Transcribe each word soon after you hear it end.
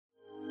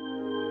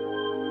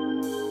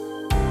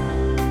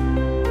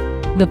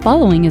The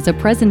following is a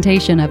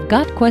presentation of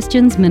Got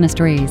Questions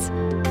Ministries.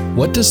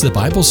 What does the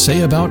Bible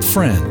say about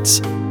friends?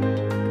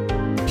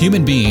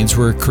 Human beings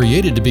were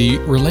created to be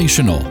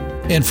relational,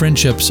 and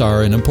friendships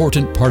are an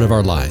important part of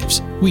our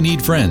lives. We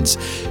need friends,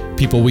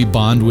 people we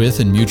bond with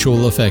in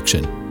mutual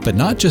affection. But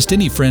not just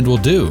any friend will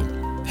do.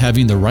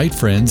 Having the right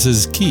friends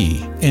is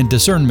key, and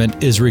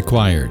discernment is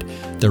required.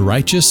 The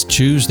righteous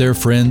choose their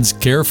friends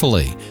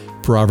carefully.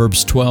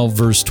 Proverbs 12,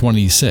 verse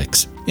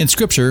 26. In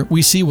Scripture,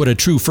 we see what a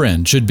true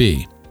friend should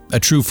be. A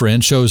true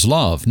friend shows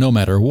love no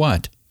matter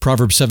what.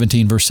 Proverbs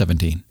 17, verse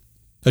 17.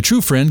 A true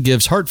friend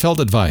gives heartfelt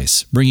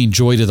advice, bringing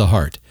joy to the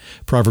heart.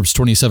 Proverbs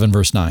 27,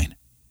 verse 9.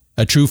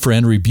 A true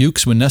friend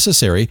rebukes when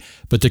necessary,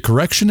 but the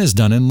correction is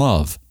done in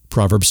love.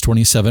 Proverbs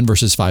 27,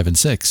 verses 5 and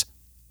 6.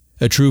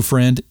 A true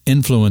friend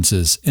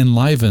influences,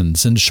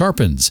 enlivens, and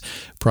sharpens.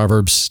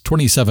 Proverbs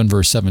 27,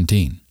 verse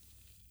 17.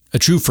 A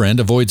true friend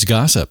avoids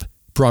gossip.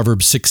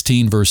 Proverbs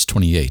 16, verse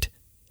 28.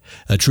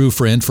 A true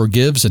friend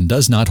forgives and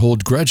does not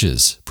hold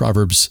grudges.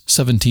 Proverbs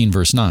 17,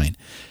 verse 9.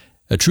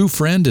 A true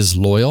friend is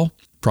loyal.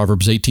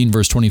 Proverbs 18,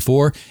 verse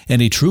 24.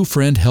 And a true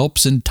friend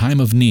helps in time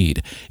of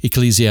need.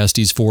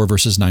 Ecclesiastes 4,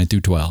 verses 9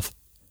 through 12.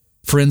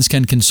 Friends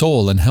can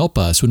console and help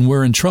us when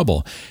we're in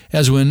trouble,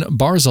 as when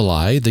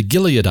Barzillai the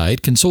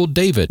Gileadite consoled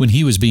David when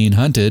he was being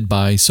hunted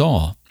by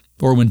Saul,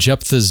 or when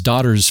Jephthah's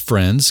daughter's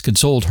friends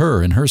consoled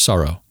her in her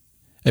sorrow.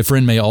 A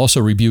friend may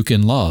also rebuke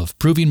in love,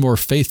 proving more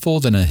faithful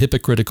than a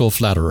hypocritical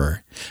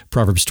flatterer.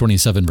 Proverbs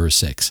 27, verse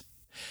 6.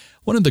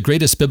 One of the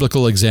greatest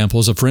biblical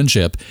examples of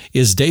friendship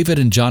is David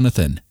and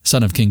Jonathan,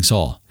 son of King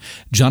Saul.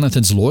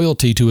 Jonathan's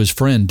loyalty to his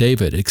friend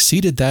David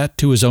exceeded that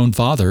to his own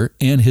father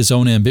and his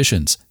own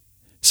ambitions.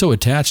 So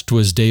attached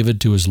was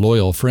David to his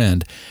loyal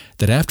friend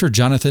that after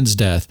Jonathan's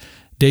death,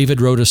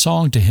 David wrote a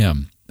song to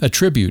him, a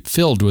tribute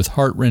filled with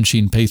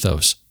heart-wrenching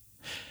pathos.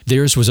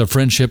 Theirs was a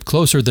friendship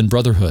closer than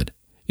brotherhood.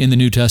 In the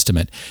New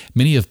Testament,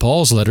 many of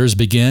Paul's letters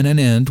begin and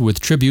end with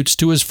tributes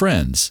to his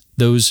friends,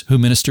 those who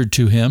ministered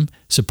to him,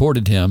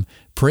 supported him,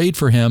 prayed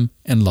for him,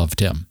 and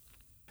loved him.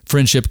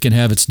 Friendship can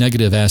have its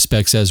negative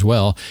aspects as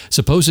well.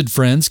 Supposed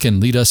friends can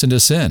lead us into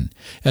sin,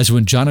 as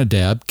when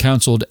Jonadab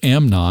counseled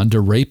Amnon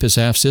to rape his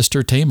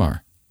half-sister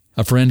Tamar.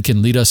 A friend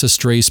can lead us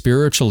astray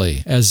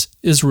spiritually, as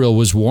Israel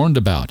was warned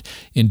about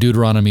in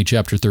Deuteronomy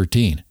chapter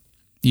 13.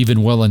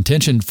 Even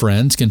well-intentioned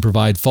friends can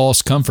provide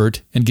false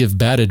comfort and give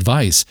bad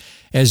advice,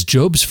 as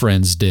Job's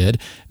friends did,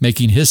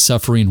 making his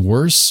suffering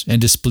worse and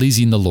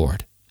displeasing the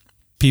Lord.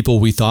 People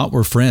we thought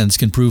were friends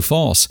can prove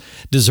false,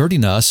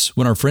 deserting us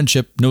when our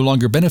friendship no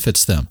longer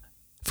benefits them.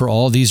 For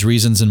all these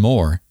reasons and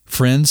more,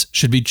 friends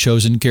should be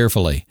chosen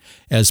carefully.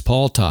 As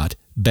Paul taught,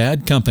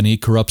 bad company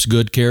corrupts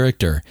good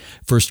character.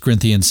 1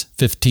 Corinthians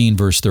 15,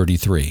 verse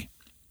 33.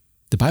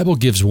 The Bible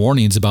gives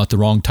warnings about the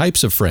wrong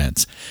types of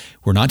friends.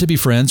 We're not to be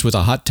friends with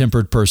a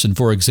hot-tempered person,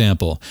 for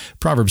example.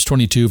 Proverbs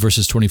 22,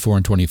 verses 24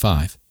 and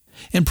 25.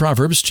 In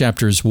Proverbs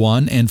chapters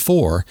 1 and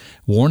 4,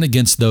 warn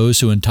against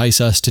those who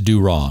entice us to do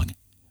wrong.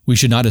 We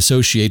should not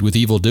associate with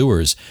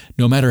evildoers,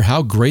 no matter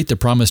how great the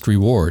promised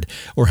reward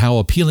or how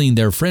appealing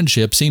their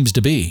friendship seems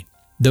to be.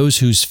 Those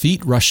whose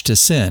feet rush to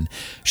sin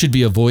should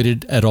be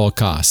avoided at all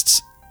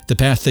costs. The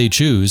path they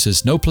choose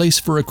is no place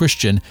for a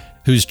Christian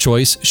whose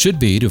choice should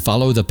be to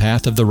follow the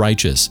path of the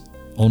righteous.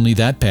 Only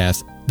that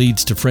path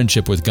leads to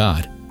friendship with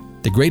God.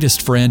 The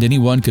greatest friend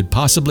anyone could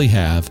possibly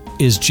have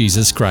is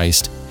Jesus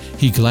Christ.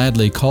 He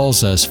gladly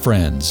calls us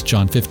friends,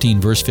 John 15,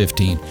 verse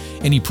 15,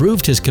 and He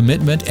proved His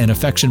commitment and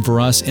affection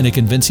for us in a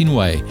convincing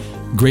way.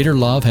 Greater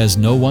love has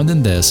no one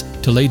than this,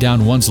 to lay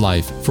down one's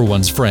life for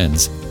one's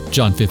friends,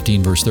 John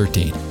 15, verse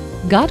 13.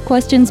 Got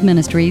Questions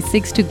Ministries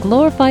seeks to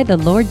glorify the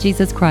Lord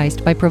Jesus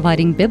Christ by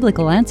providing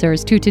biblical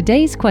answers to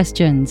today's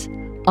questions.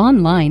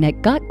 Online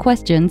at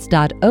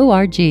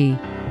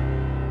gotquestions.org.